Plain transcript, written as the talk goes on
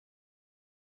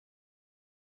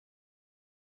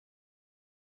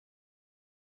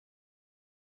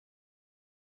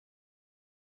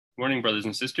Morning, brothers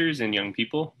and sisters and young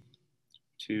people.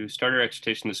 To start our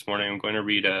exhortation this morning, I'm going to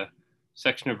read a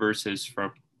section of verses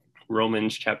from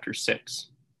Romans chapter 6.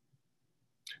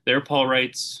 There Paul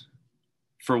writes,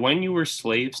 "For when you were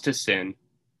slaves to sin,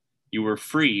 you were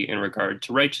free in regard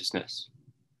to righteousness.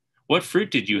 What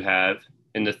fruit did you have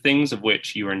in the things of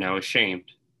which you are now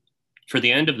ashamed? For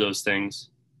the end of those things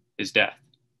is death.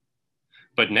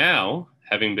 But now,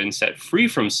 having been set free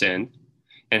from sin,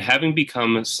 and having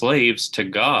become slaves to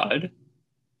God,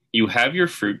 you have your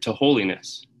fruit to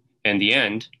holiness, and the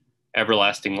end,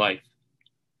 everlasting life.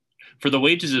 For the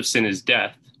wages of sin is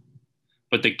death,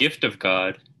 but the gift of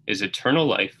God is eternal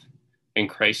life in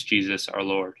Christ Jesus our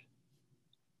Lord."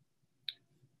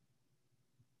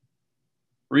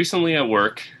 Recently at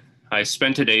work, I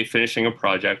spent a day finishing a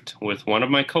project with one of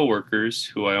my coworkers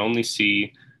who I only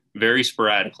see very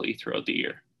sporadically throughout the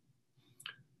year.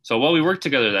 So while we worked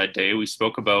together that day, we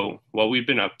spoke about what we'd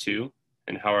been up to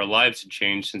and how our lives had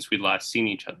changed since we'd last seen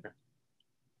each other.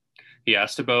 He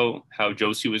asked about how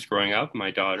Josie was growing up, my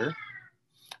daughter.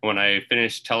 When I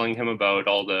finished telling him about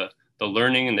all the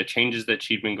learning and the changes that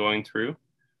she'd been going through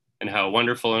and how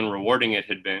wonderful and rewarding it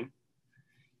had been,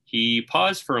 he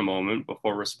paused for a moment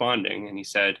before responding, and he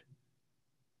said,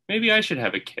 "Maybe I should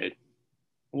have a kid.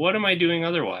 What am I doing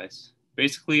otherwise?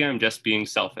 Basically, I'm just being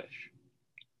selfish."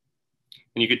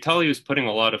 And you could tell he was putting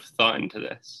a lot of thought into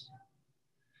this.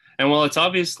 And while it's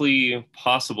obviously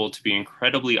possible to be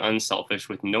incredibly unselfish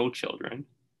with no children,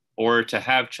 or to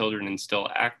have children and still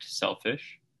act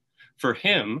selfish, for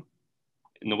him,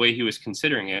 in the way he was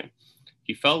considering it,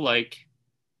 he felt like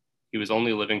he was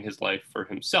only living his life for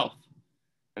himself.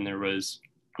 And there was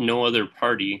no other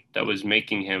party that was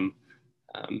making him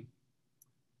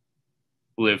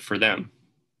live for them.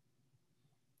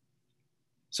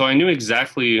 So I knew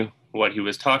exactly what he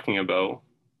was talking about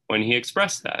when he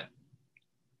expressed that.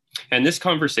 And this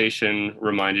conversation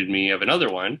reminded me of another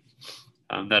one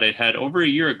that I'd had over a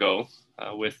year ago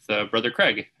with Brother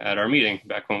Craig at our meeting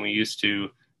back when we used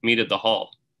to meet at the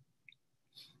hall.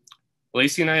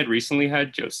 Lacey and I had recently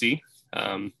had Josie,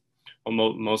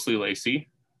 mostly Lacey.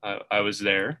 I was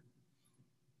there.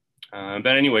 But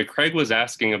anyway, Craig was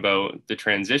asking about the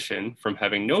transition from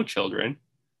having no children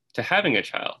to having a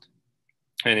child.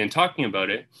 And in talking about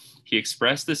it, he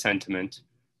expressed the sentiment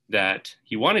that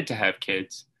he wanted to have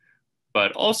kids,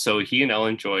 but also he and Elle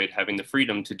enjoyed having the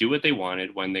freedom to do what they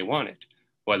wanted when they wanted,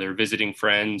 whether visiting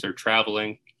friends or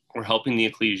traveling or helping the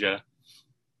ecclesia.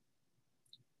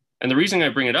 And the reason I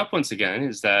bring it up once again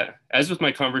is that, as with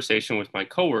my conversation with my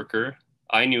coworker,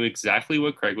 I knew exactly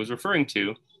what Craig was referring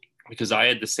to because I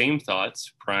had the same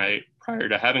thoughts prior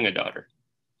to having a daughter.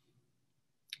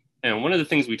 And one of the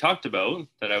things we talked about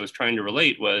that I was trying to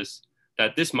relate was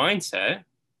that this mindset,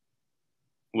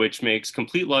 which makes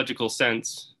complete logical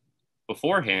sense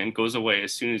beforehand, goes away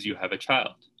as soon as you have a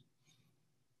child.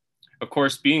 Of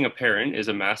course, being a parent is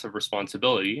a massive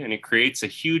responsibility, and it creates a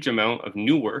huge amount of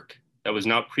new work that was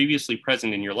not previously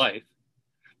present in your life,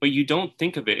 but you don't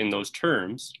think of it in those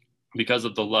terms because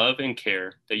of the love and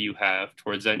care that you have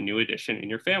towards that new addition in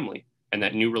your family and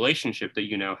that new relationship that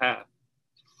you now have.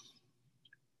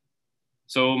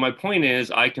 So my point is,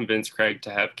 I convinced Craig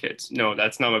to have kids. No,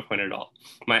 that's not my point at all.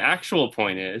 My actual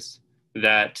point is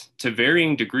that to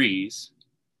varying degrees,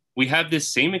 we have this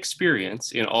same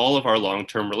experience in all of our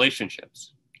long-term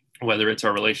relationships, whether it's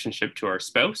our relationship to our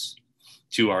spouse,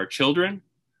 to our children,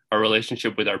 our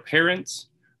relationship with our parents,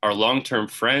 our long-term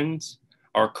friends,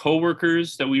 our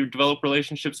coworkers that we develop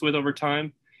relationships with over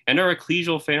time, and our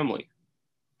ecclesial family.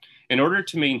 In order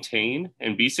to maintain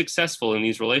and be successful in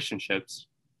these relationships,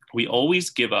 we always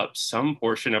give up some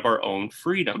portion of our own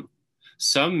freedom.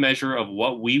 Some measure of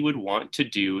what we would want to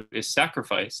do is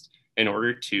sacrificed in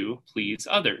order to please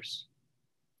others.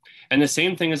 And the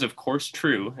same thing is, of course,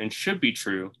 true and should be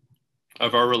true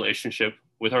of our relationship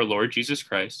with our Lord Jesus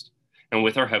Christ and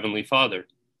with our Heavenly Father.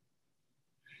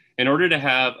 In order to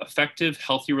have effective,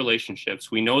 healthy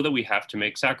relationships, we know that we have to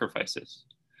make sacrifices.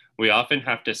 We often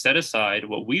have to set aside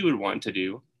what we would want to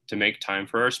do to make time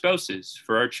for our spouses,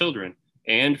 for our children,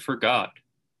 and for God.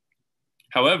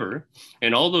 However,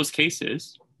 in all those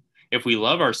cases, if we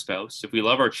love our spouse, if we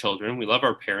love our children, we love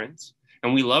our parents,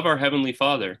 and we love our Heavenly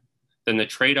Father, then the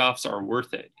trade-offs are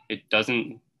worth it. It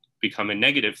doesn't become a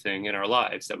negative thing in our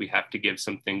lives that we have to give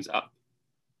some things up.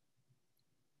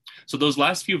 So those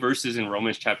last few verses in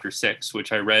Romans chapter 6,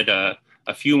 which I read a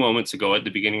few moments ago at the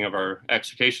beginning of our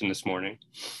exhortation this morning,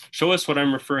 show us what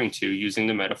I'm referring to using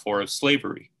the metaphor of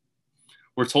slavery.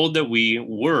 We're told that we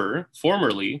were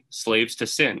formerly slaves to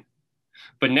sin,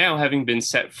 but now, having been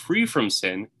set free from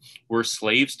sin, we're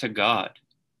slaves to God.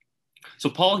 So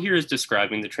Paul here is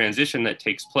describing the transition that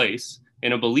takes place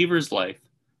in a believer's life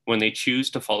when they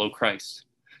choose to follow Christ,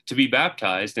 to be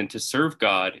baptized and to serve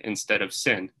God instead of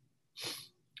sin.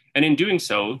 And in doing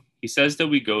so, he says that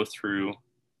we go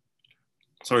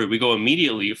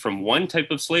immediately from one type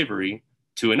of slavery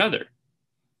to another.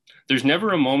 There's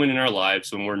never a moment in our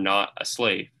lives when we're not a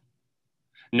slave.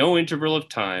 No interval of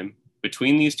time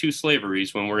between these two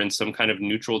slaveries when we're in some kind of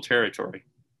neutral territory.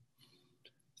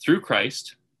 Through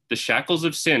Christ, the shackles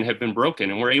of sin have been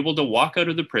broken, and we're able to walk out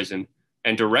of the prison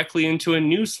and directly into a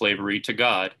new slavery to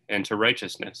God and to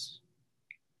righteousness.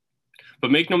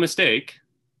 But make no mistake,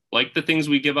 like the things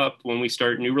we give up when we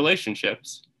start new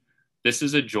relationships, this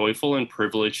is a joyful and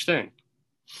privileged thing.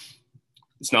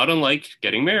 It's not unlike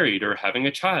getting married or having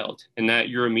a child, in that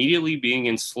you're immediately being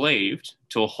enslaved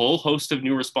to a whole host of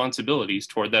new responsibilities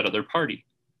toward that other party.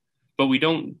 But we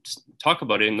don't talk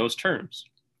about it in those terms.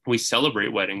 We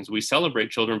celebrate weddings, we celebrate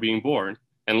children being born,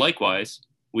 and likewise,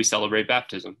 we celebrate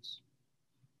baptisms.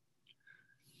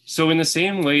 So in the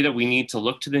same way that we need to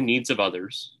look to the needs of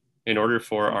others in order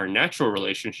for our natural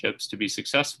relationships to be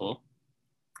successful,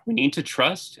 we need to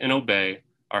trust and obey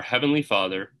our Heavenly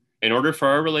Father in order for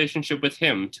our relationship with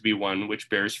Him to be one which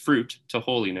bears fruit to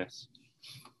holiness.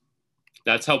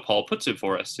 That's how Paul puts it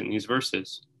for us in these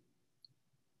verses.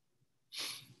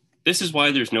 This is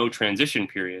why there's no transition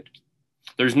period.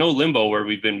 There's no limbo where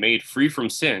we've been made free from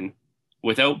sin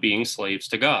without being slaves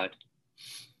to God.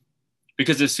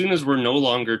 Because as soon as we're no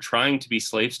longer trying to be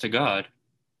slaves to God,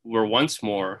 we're once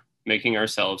more making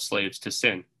ourselves slaves to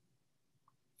sin.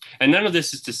 And none of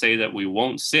this is to say that we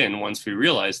won't sin once we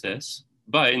realize this,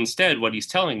 but instead what he's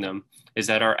telling them is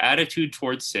that our attitude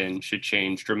towards sin should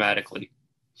change dramatically.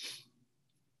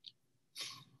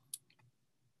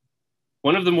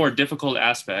 One of the more difficult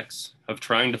aspects of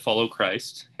trying to follow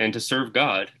Christ and to serve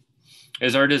God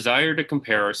is our desire to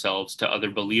compare ourselves to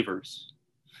other believers,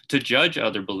 to judge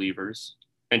other believers,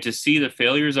 and to see the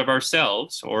failures of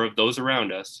ourselves or of those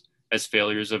around us as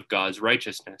failures of God's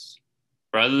righteousness,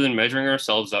 rather than measuring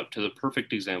ourselves up to the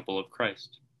perfect example of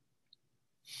Christ.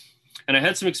 And I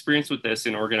had some experience with this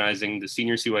in organizing the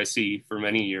senior CYC for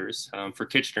many years, for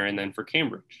Kitchener and then for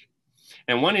Cambridge.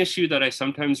 And one issue that I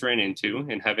sometimes ran into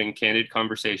in having candid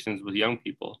conversations with young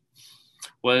people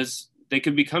was they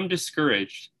could become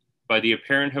discouraged by the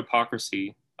apparent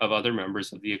hypocrisy of other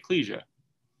members of the ecclesia.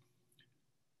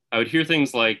 I would hear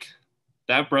things like,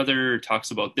 that brother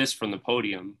talks about this from the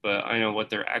podium, but I know what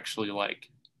they're actually like.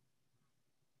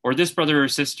 Or this brother or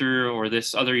sister or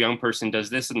this other young person does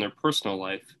this in their personal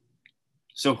life.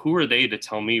 So who are they to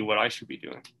tell me what I should be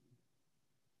doing?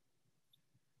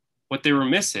 What they were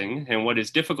missing, and what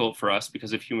is difficult for us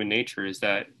because of human nature, is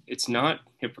that it's not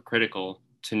hypocritical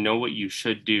to know what you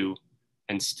should do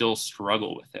and still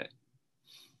struggle with it.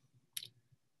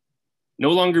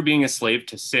 No longer being a slave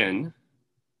to sin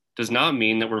does not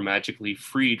mean that we're magically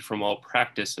freed from all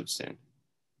practice of sin.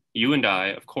 You and I,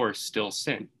 of course, still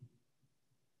sin.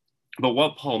 But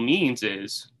what Paul means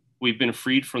is we've been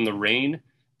freed from the reign,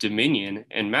 dominion,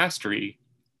 and mastery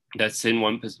that sin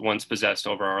once possessed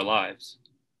over our lives.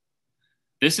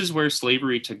 This is where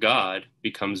slavery to God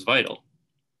becomes vital.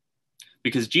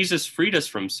 Because Jesus freed us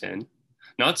from sin,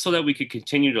 not so that we could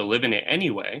continue to live in it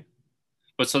anyway,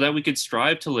 but so that we could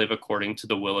strive to live according to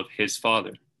the will of his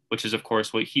Father, which is, of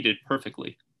course, what he did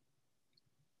perfectly.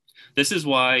 This is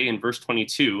why in verse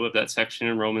 22 of that section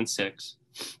in Romans 6,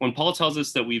 when Paul tells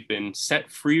us that we've been set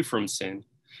free from sin,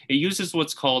 it uses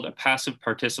what's called a passive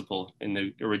participle in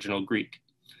the original Greek.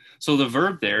 So the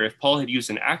verb there, if Paul had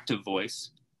used an active voice,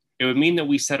 it would mean that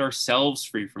we set ourselves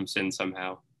free from sin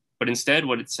somehow. But instead,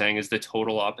 what it's saying is the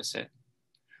total opposite.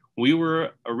 We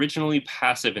were originally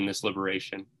passive in this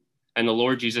liberation, and the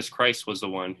Lord Jesus Christ was the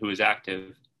one who was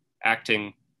active,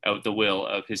 acting out the will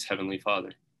of his heavenly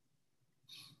Father.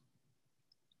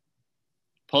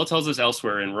 Paul tells us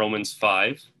elsewhere in Romans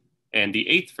 5 and the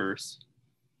 8th verse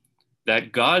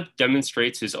that God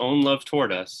demonstrates his own love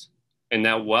toward us, and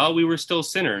that while we were still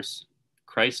sinners,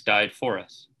 Christ died for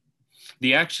us.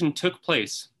 The action took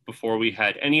place before we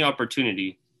had any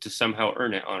opportunity to somehow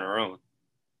earn it on our own.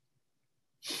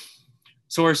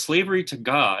 So our slavery to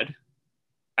God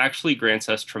actually grants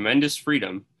us tremendous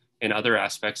freedom in other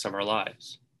aspects of our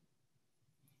lives.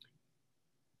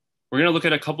 We're going to look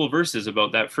at a couple of verses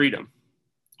about that freedom.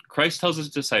 Christ tells his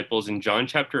disciples in John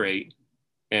chapter 8,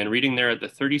 and reading there at the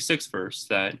 36th verse,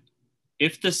 that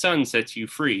if the Son sets you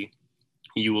free,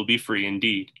 you will be free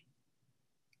indeed.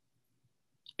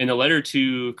 In the letter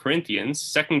to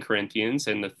Corinthians, 2 Corinthians,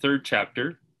 in the 3rd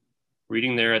chapter,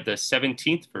 reading there at the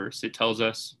 17th verse, it tells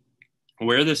us,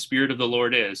 where the Spirit of the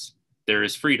Lord is, there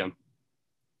is freedom.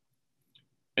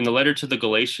 In the letter to the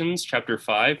Galatians, chapter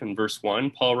 5 and verse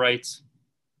 1, Paul writes,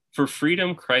 "For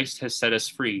freedom Christ has set us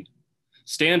free.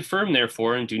 Stand firm,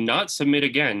 therefore, and do not submit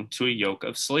again to a yoke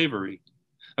of slavery."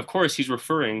 Of course, he's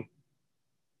referring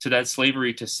to that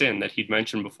slavery to sin that he'd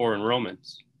mentioned before in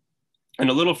Romans. And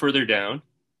a little further down,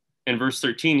 in verse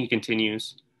 13, he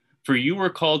continues, "For you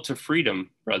were called to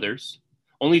freedom, brothers.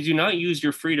 Only do not use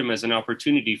your freedom as an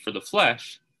opportunity for the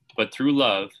flesh, but through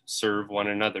love serve one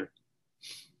another."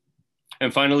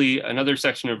 And finally, another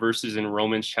section of verses in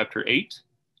Romans chapter 8,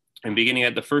 and beginning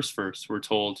at the first verse, we're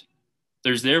told,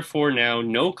 "There's therefore now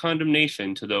no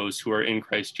condemnation to those who are in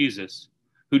Christ Jesus,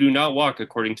 who do not walk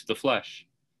according to the flesh,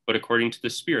 but according to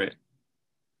the Spirit.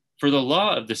 For the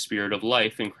law of the Spirit of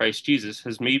life in Christ Jesus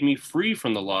has made me free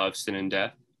from the law of sin and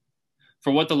death. For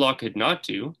what the law could not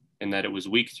do, in that it was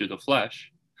weak through the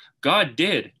flesh, God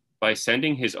did by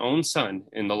sending his own Son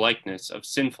in the likeness of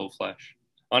sinful flesh,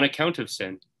 on account of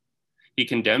sin. He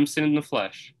condemned sin in the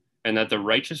flesh, and that the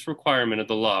righteous requirement of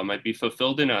the law might be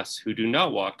fulfilled in us who do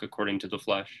not walk according to the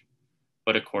flesh,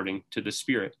 but according to the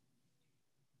Spirit."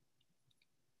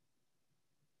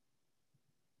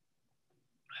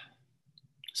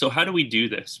 So how do we do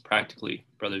this practically,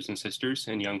 brothers and sisters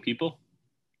and young people?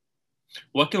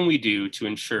 What can we do to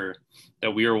ensure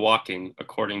that we are walking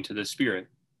according to the Spirit?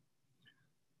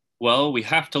 Well, we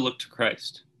have to look to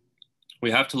Christ. We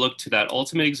have to look to that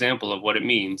ultimate example of what it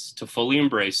means to fully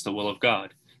embrace the will of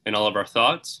God in all of our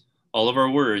thoughts, all of our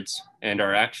words, and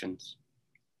our actions.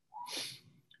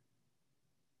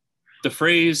 The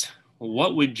phrase,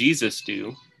 "What would Jesus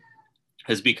do?"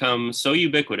 has become so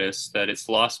ubiquitous that it's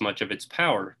lost much of its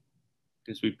power,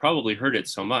 because we've probably heard it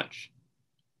so much.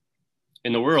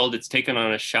 In the world, it's taken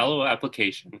on a shallow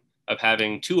application of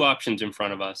having two options in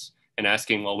front of us and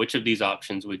asking, well, which of these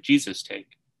options would Jesus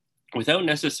take? Without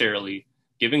necessarily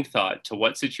giving thought to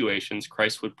what situations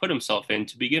Christ would put himself in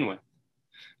to begin with.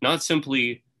 Not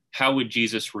simply how would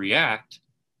Jesus react,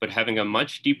 but having a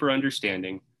much deeper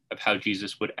understanding of how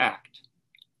Jesus would act,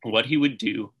 what he would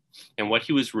do, and what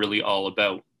he was really all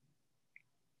about.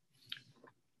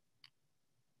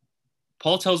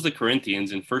 Paul tells the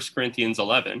Corinthians in 1 Corinthians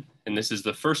 11, and this is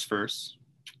the first verse,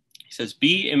 he says,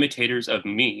 "Be imitators of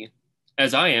me,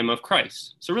 as I am of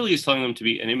Christ." So really he's telling them to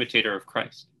be an imitator of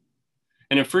Christ.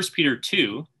 And in 1 Peter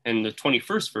 2, and the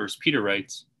 21st verse, Peter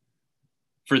writes,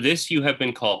 "For this you have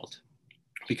been called,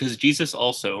 because Jesus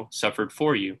also suffered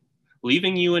for you,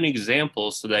 leaving you an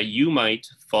example so that you might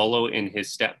follow in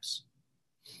his steps."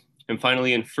 And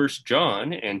finally, in 1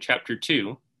 John and chapter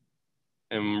 2,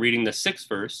 and reading the 6th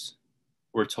verse,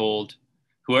 we're told,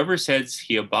 "Whoever says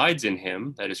he abides in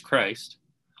him," that is Christ,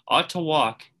 "ought to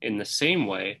walk in the same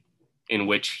way in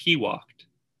which he walked."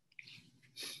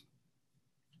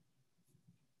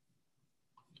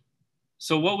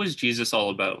 So what was Jesus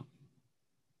all about?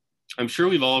 I'm sure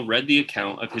we've all read the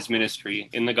account of his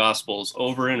ministry in the Gospels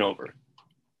over and over.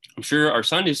 I'm sure our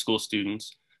Sunday school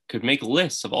students could make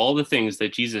lists of all the things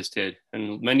that Jesus did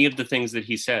and many of the things that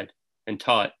he said and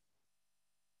taught.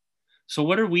 So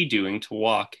what are we doing to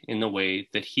walk in the way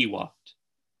that he walked?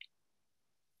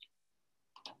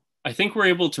 I think we're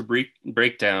able to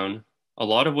break down a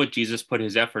lot of what Jesus put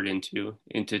his effort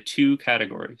into two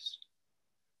categories.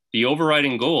 The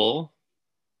overriding goal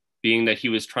being that he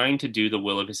was trying to do the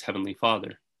will of his heavenly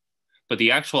Father. But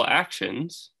the actual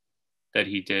actions that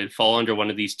he did fall under one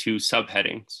of these two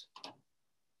subheadings.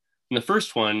 And the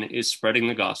first one is spreading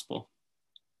the gospel.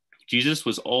 Jesus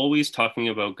was always talking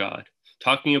about God,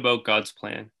 talking about God's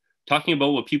plan, talking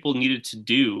about what people needed to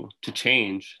do to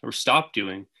change or stop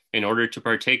doing in order to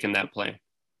partake in that plan.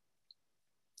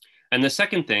 And the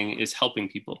second thing is helping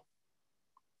people.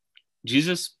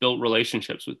 Jesus built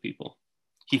relationships with people.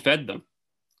 He fed them.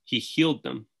 He healed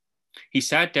them. He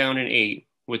sat down and ate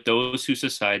with those who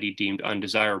society deemed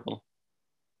undesirable.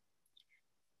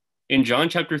 In John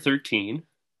chapter 13,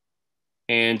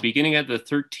 and beginning at the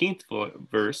 13th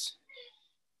verse,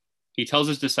 he tells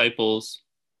his disciples,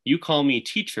 "You call me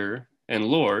teacher and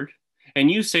Lord,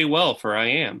 and you say, well, for I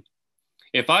am.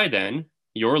 If I then,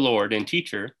 your Lord and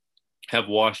teacher, have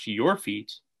washed your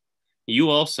feet, you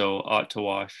also ought to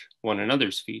wash one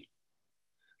another's feet.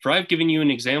 For I've given you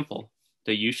an example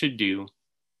that you should do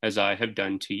as I have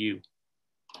done to you."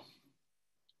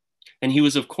 And he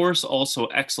was, of course, also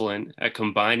excellent at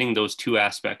combining those two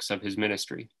aspects of his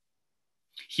ministry.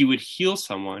 He would heal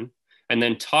someone and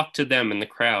then talk to them in the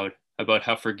crowd about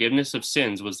how forgiveness of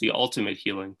sins was the ultimate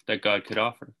healing that God could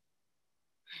offer.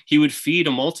 He would feed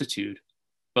a multitude,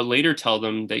 but later tell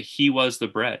them that he was the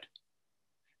bread.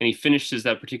 And he finishes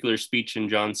that particular speech in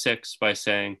John 6 by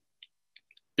saying,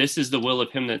 This is the will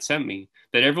of him that sent me,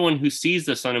 that everyone who sees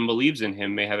the Son and believes in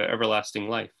him may have everlasting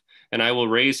life, and I will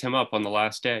raise him up on the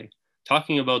last day,"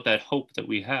 talking about that hope that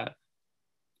we have.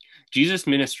 Jesus'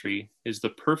 ministry is the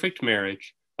perfect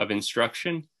marriage of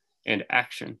instruction and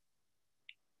action,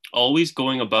 always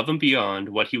going above and beyond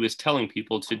what he was telling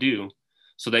people to do,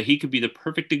 so that he could be the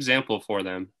perfect example for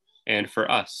them and for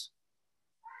us.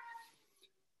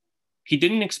 He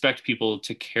didn't expect people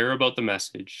to care about the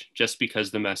message just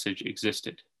because the message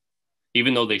existed,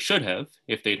 even though they should have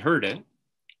if they'd heard it.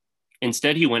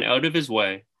 Instead, he went out of his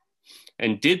way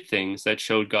and did things that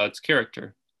showed God's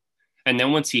character. And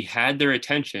then once he had their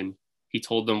attention, he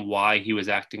told them why he was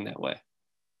acting that way.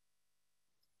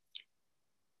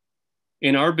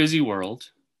 In our busy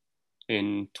world,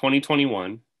 in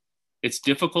 2021, it's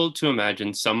difficult to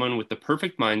imagine someone with the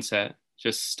perfect mindset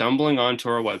just stumbling onto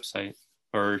our website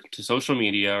or to social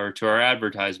media or to our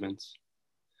advertisements.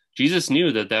 Jesus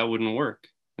knew that that wouldn't work,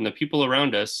 and the people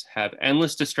around us have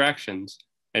endless distractions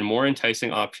and more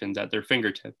enticing options at their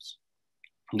fingertips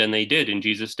than they did in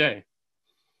Jesus' day.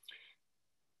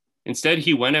 Instead,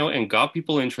 he went out and got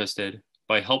people interested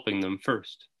by helping them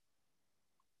first.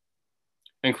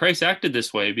 And Christ acted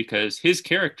this way because his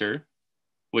character,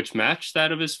 which matched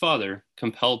that of his Father,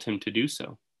 compelled him to do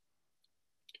so.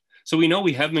 So we know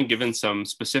we have been given some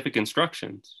specific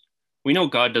instructions. We know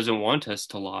God doesn't want us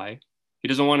to lie. He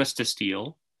doesn't want us to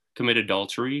steal, commit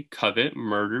adultery, covet,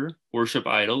 murder, worship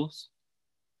idols.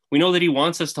 We know that he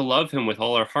wants us to love him with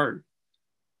all our heart.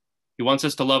 He wants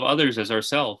us to love others as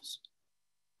ourselves.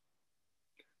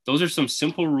 Those are some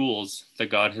simple rules that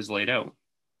God has laid out.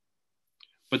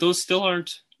 But those still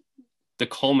aren't the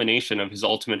culmination of his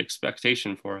ultimate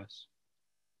expectation for us.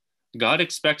 God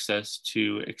expects us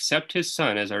to accept his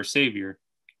Son as our Savior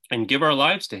and give our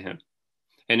lives to him.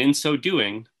 And in so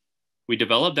doing, we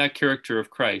develop that character of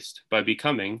Christ by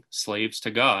becoming slaves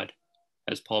to God,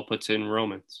 as Paul puts it in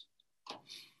Romans.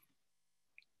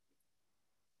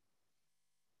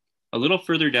 A little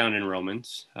further down in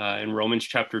Romans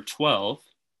chapter 12,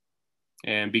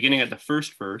 and beginning at the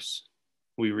first verse,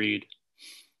 we read,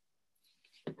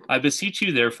 "I beseech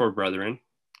you therefore, brethren,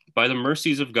 by the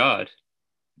mercies of God,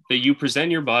 that you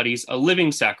present your bodies a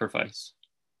living sacrifice,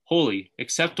 holy,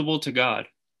 acceptable to God,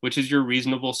 which is your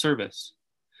reasonable service.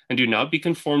 And do not be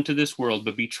conformed to this world,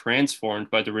 but be transformed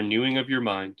by the renewing of your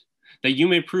mind, that you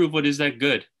may prove what is that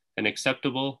good and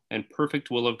acceptable and perfect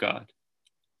will of God."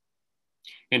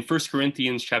 In 1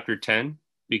 Corinthians chapter 10,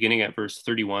 beginning at verse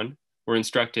 31, we're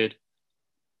instructed,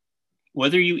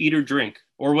 "Whether you eat or drink,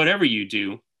 or whatever you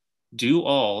do, do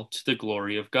all to the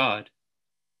glory of God."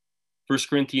 1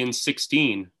 Corinthians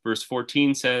 16, verse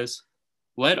 14 says,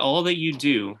 "Let all that you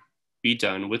do be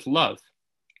done with love."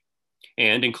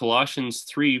 And in Colossians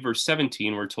 3, verse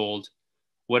 17, we're told,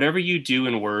 "Whatever you do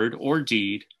in word or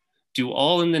deed, do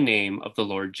all in the name of the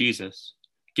Lord Jesus,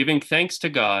 giving thanks to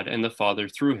God and the Father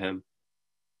through him."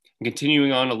 And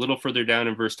continuing on a little further down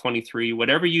in verse 23,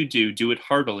 "Whatever you do, do it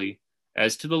heartily,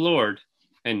 as to the Lord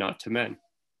and not to men."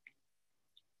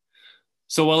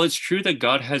 So while it's true that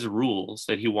God has rules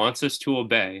that he wants us to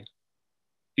obey,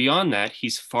 beyond that,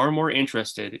 he's far more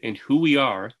interested in who we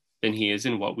are than he is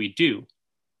in what we do.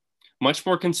 Much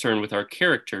more concerned with our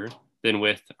character than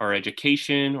with our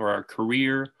education or our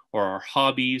career or our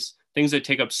hobbies, things that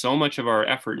take up so much of our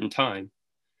effort and time.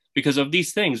 Because of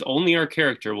these things, only our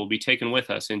character will be taken with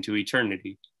us into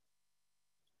eternity.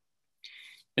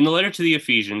 In the letter to the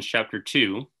Ephesians, chapter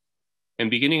 2, and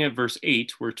beginning at verse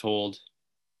 8, we're told,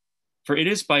 "For it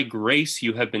is by grace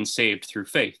you have been saved through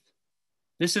faith.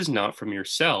 This is not from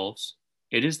yourselves,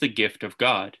 it is the gift of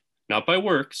God, not by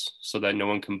works, so that no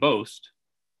one can boast.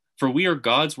 For we are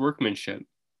God's workmanship,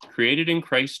 created in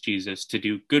Christ Jesus to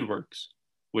do good works,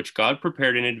 which God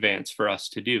prepared in advance for us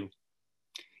to do."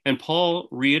 And Paul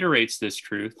reiterates this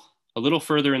truth a little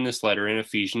further in this letter in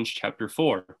Ephesians chapter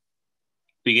 4.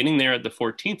 Beginning there at the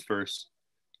 14th verse,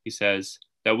 he says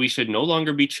that we should no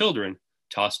longer be children,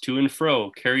 tossed to and fro,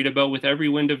 carried about with every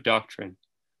wind of doctrine,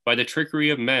 by the trickery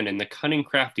of men and the cunning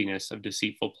craftiness of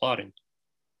deceitful plotting.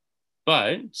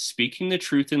 But, speaking the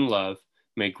truth in love,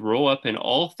 may grow up in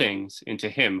all things into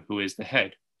him who is the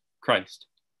head, Christ,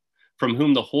 from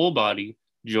whom the whole body,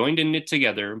 joined and knit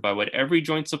together by what every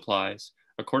joint supplies,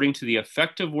 according to the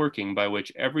effective working by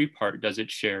which every part does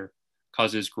its share,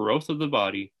 causes growth of the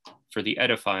body for the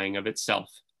edifying of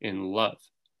itself in love.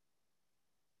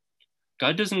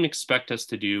 God doesn't expect us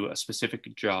to do a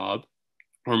specific job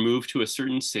or move to a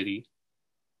certain city.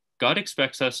 God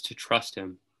expects us to trust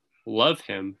him, love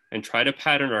him, and try to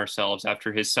pattern ourselves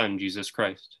after his Son, Jesus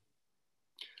Christ.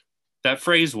 That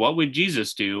phrase, "What would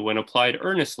Jesus do?" when applied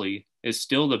earnestly, is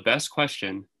still the best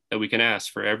question that we can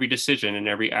ask for every decision and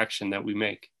every action that we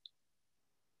make.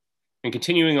 And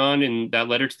continuing on in that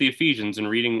letter to the Ephesians and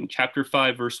reading chapter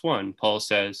 5, verse 1, Paul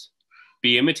says,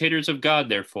 "Be imitators of God,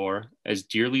 therefore, as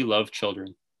dearly loved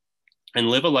children, and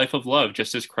live a life of love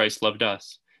just as Christ loved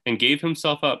us, and gave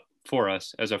himself up for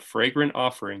us as a fragrant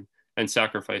offering and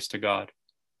sacrifice to God."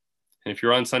 And if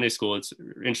you're on Sunday school, it's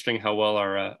interesting how well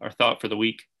our thought for the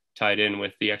week tied in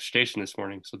with the exhortation this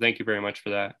morning. So thank you very much for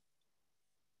that.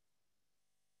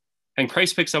 And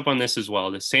Christ picks up on this as well,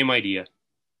 the same idea.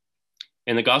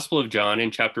 In the Gospel of John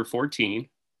in chapter 14,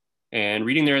 and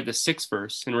reading there at the 6th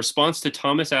verse, in response to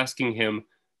Thomas asking him,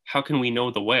 "How can we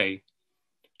know the way?"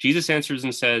 Jesus answers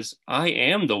and says, "I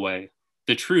am the way,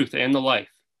 the truth, and the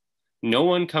life. No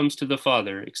one comes to the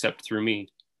Father except through me.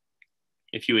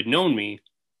 If you had known me,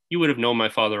 you would have known my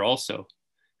Father also.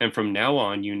 And from now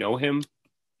on, you know him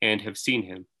and have seen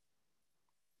him."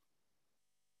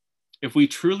 If we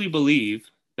truly believe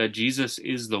that Jesus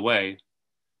is the way,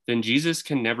 then Jesus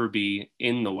can never be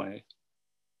in the way.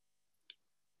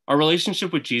 Our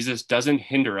relationship with Jesus doesn't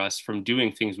hinder us from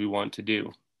doing things we want to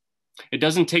do. It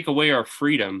doesn't take away our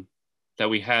freedom that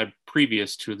we had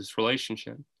previous to this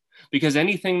relationship. Because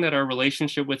anything that our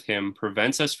relationship with him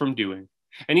prevents us from doing,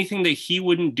 anything that he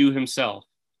wouldn't do himself,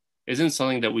 isn't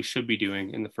something that we should be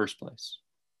doing in the first place.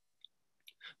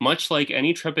 Much like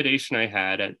any trepidation I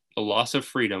had at the loss of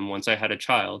freedom once I had a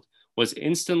child was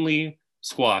instantly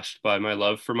squashed by my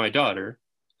love for my daughter,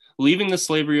 leaving the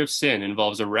slavery of sin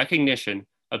involves a recognition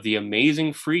of the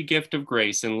amazing free gift of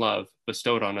grace and love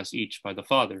bestowed on us each by the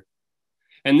Father.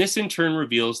 And this in turn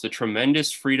reveals the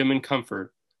tremendous freedom and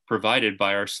comfort provided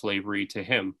by our slavery to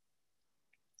him.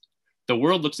 The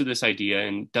world looks at this idea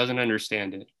and doesn't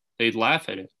understand it. They'd laugh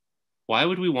at it. Why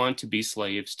would we want to be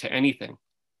slaves to anything?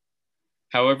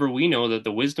 However, we know that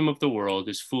the wisdom of the world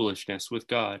is foolishness with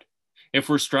God. If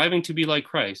we're striving to be like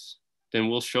Christ, then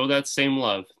we'll show that same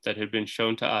love that had been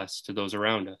shown to us to those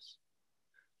around us.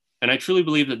 And I truly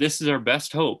believe that this is our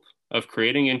best hope of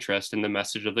creating interest in the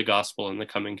message of the gospel in the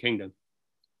coming kingdom.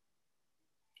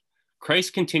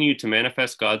 Christ continued to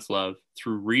manifest God's love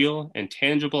through real and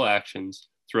tangible actions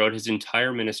throughout his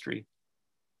entire ministry.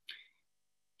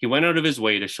 He went out of his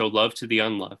way to show love to the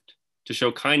unloved, to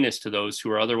show kindness to those who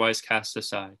are otherwise cast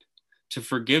aside, to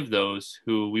forgive those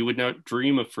who we would not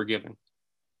dream of forgiving.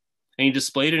 And he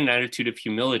displayed an attitude of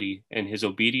humility and his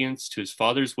obedience to his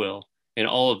Father's will in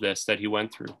all of this that he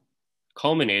went through,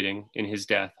 culminating in his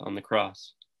death on the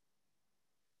cross.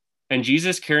 And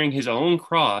Jesus carrying his own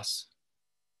cross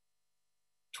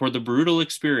toward the brutal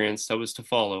experience that was to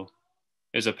follow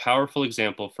is a powerful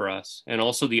example for us, and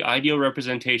also the ideal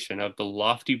representation of the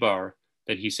lofty bar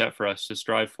that he set for us to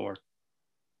strive for.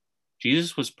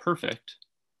 Jesus was perfect,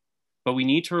 but we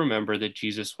need to remember that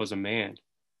Jesus was a man.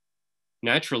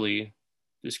 Naturally,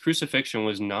 this crucifixion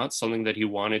was not something that he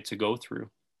wanted to go through.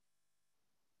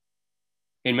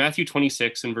 In Matthew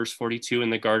 26 and verse 42 in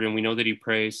the garden, we know that he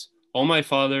prays, "Oh, my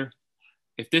Father,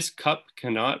 if this cup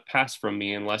cannot pass from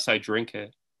me unless I drink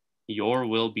it, your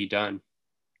will be done."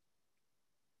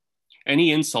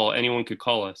 Any insult anyone could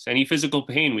call us, any physical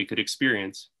pain we could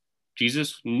experience,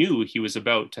 Jesus knew he was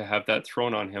about to have that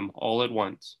thrown on him all at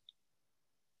once.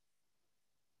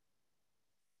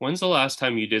 When's the last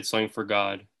time you did something for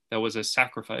God that was a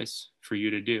sacrifice for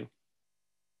you to do?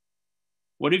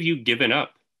 What have you given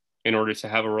up in order to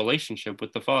have a relationship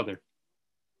with the Father?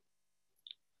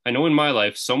 I know in my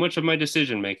life, so much of my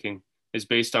decision making is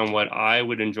based on what I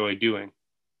would enjoy doing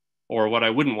or what I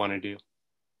wouldn't want to do.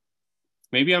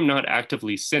 Maybe I'm not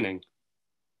actively sinning,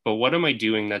 but what am I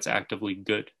doing that's actively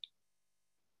good?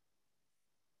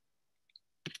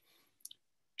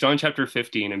 John chapter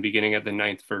 15 and beginning at the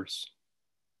 9th verse.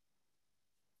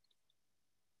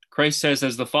 Christ says,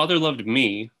 "As the Father loved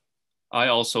me, I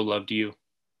also loved you.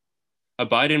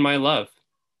 Abide in my love.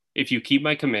 If you keep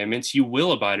my commandments, you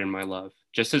will abide in my love,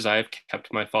 just as I have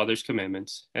kept my Father's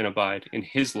commandments and abide in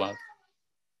his love.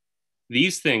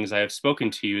 These things I have spoken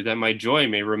to you, that my joy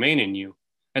may remain in you,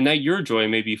 and that your joy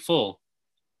may be full.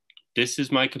 This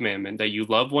is my commandment, that you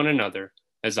love one another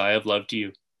as I have loved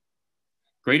you.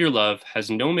 Greater love has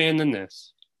no man than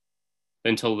this,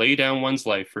 than to lay down one's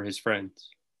life for his friends.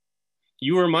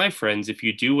 You are my friends if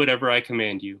you do whatever I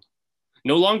command you.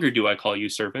 No longer do I call you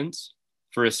servants,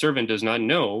 for a servant does not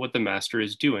know what the master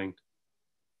is doing.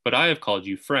 But I have called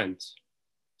you friends.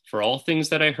 For all things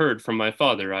that I heard from my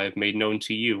Father I have made known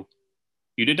to you.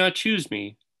 You did not choose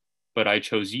me, but I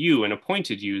chose you and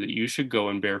appointed you that you should go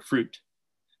and bear fruit,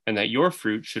 and that your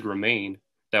fruit should remain,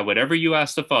 that whatever you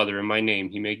ask the Father in my name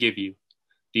he may give you.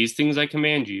 These things I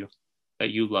command you, that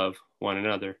you love one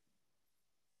another."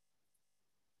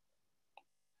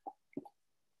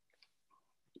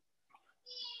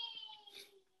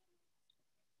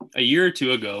 A year or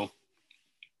two ago,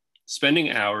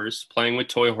 spending hours playing with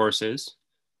toy horses,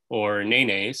 or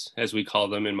nenes, as we call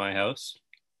them in my house,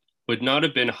 would not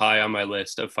have been high on my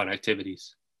list of fun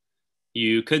activities.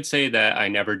 You could say that I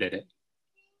never did it.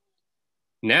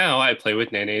 Now I play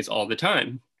with nenes all the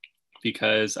time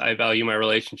because I value my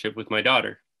relationship with my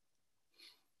daughter.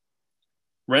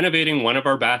 Renovating one of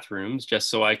our bathrooms just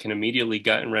so I can immediately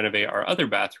gut and renovate our other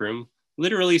bathroom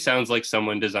literally sounds like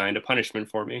someone designed a punishment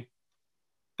for me.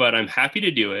 But I'm happy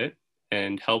to do it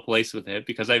and help Lace with it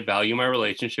because I value my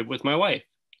relationship with my wife.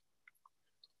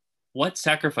 What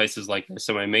sacrifices like this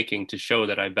am I making to show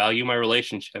that I value my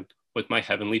relationship with my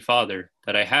Heavenly Father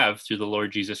that I have through the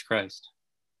Lord Jesus Christ?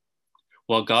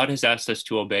 Well, God has asked us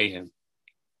to obey Him,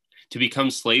 to become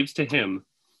slaves to Him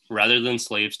rather than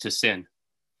slaves to sin.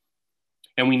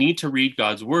 And we need to read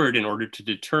God's Word in order to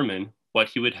determine what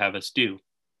He would have us do.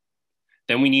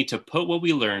 Then we need to put what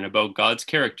we learn about God's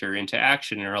character into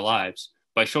action in our lives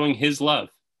by showing His love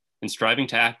and striving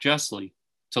to act justly,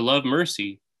 to love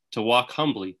mercy, to walk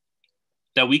humbly,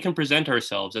 that we can present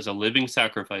ourselves as a living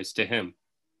sacrifice to Him.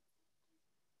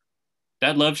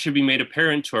 That love should be made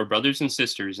apparent to our brothers and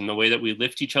sisters in the way that we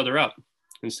lift each other up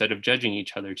instead of judging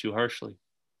each other too harshly,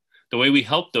 the way we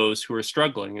help those who are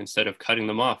struggling instead of cutting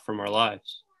them off from our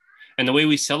lives, and the way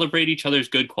we celebrate each other's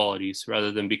good qualities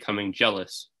rather than becoming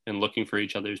jealous and looking for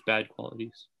each other's bad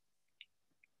qualities.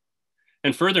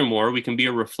 And furthermore, we can be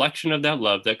a reflection of that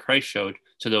love that Christ showed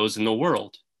to those in the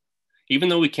world. Even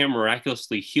though we can't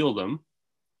miraculously heal them,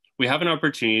 we have an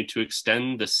opportunity to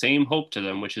extend the same hope to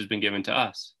them which has been given to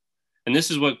us. And this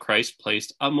is what Christ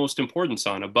placed utmost importance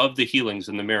on above the healings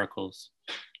and the miracles.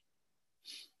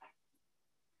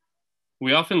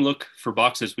 We often look for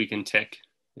boxes we can tick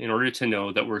in order to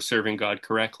know that we're serving God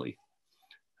correctly.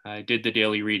 I did the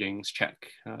daily readings, check.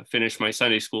 Finished my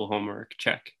Sunday school homework,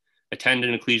 check. Attend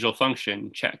an ecclesial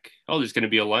function, check. Oh, there's going to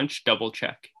be a lunch, double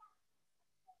check.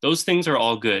 Those things are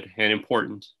all good and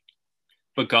important.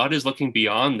 But God is looking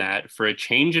beyond that for a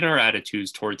change in our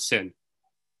attitudes towards sin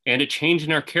and a change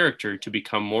in our character to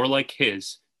become more like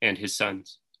His and His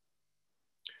Son's.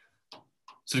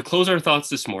 So to close our thoughts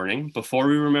this morning, before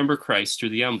we remember Christ through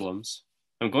the emblems,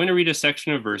 I'm going to read a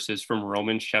section of verses from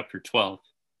Romans chapter 12.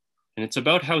 And it's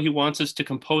about how He wants us to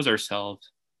compose ourselves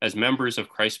as members of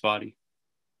Christ's body.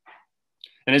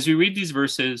 And as we read these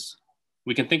verses,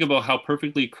 we can think about how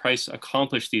perfectly Christ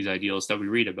accomplished these ideals that we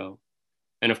read about.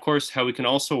 And of course, how we can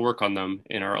also work on them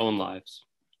in our own lives.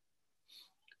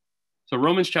 So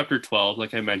Romans chapter 12,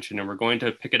 like I mentioned, and we're going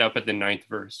to pick it up at the 9th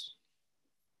verse.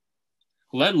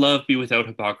 Let love be without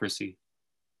hypocrisy.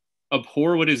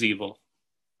 Abhor what is evil.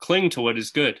 Cling to what is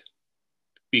good.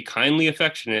 Be kindly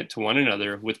affectionate to one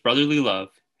another with brotherly love,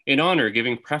 in honor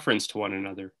giving preference to one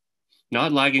another,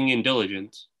 not lagging in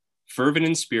diligence, fervent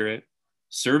in spirit,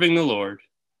 serving the Lord,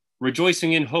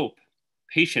 rejoicing in hope,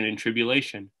 patient in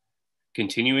tribulation,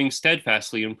 continuing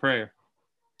steadfastly in prayer,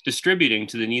 distributing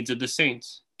to the needs of the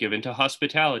saints, given to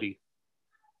hospitality.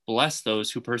 Bless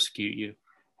those who persecute you.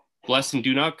 Bless and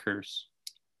do not curse.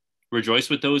 Rejoice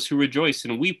with those who rejoice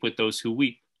and weep with those who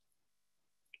weep.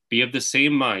 Be of the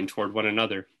same mind toward one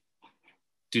another.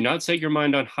 Do not set your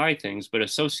mind on high things, but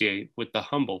associate with the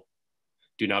humble.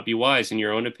 Do not be wise in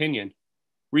your own opinion.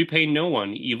 Repay no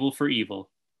one evil for evil.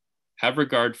 Have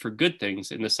regard for good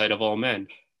things in the sight of all men.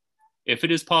 If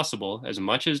it is possible, as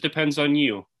much as depends on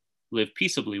you, live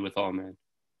peaceably with all men.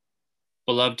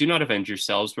 Beloved, do not avenge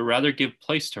yourselves, but rather give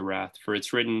place to wrath, for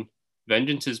it's written,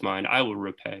 Vengeance is mine, I will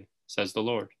repay, says the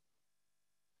Lord.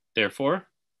 Therefore,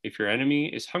 if your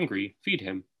enemy is hungry, feed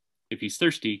him. If he's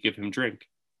thirsty, give him drink.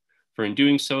 For in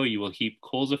doing so, you will heap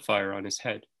coals of fire on his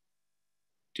head.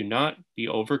 Do not be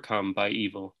overcome by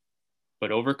evil,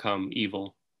 but overcome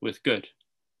evil with good.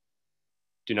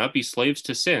 Do not be slaves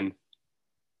to sin,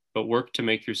 but work to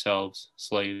make yourselves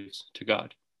slaves to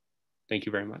God. Thank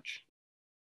you very much.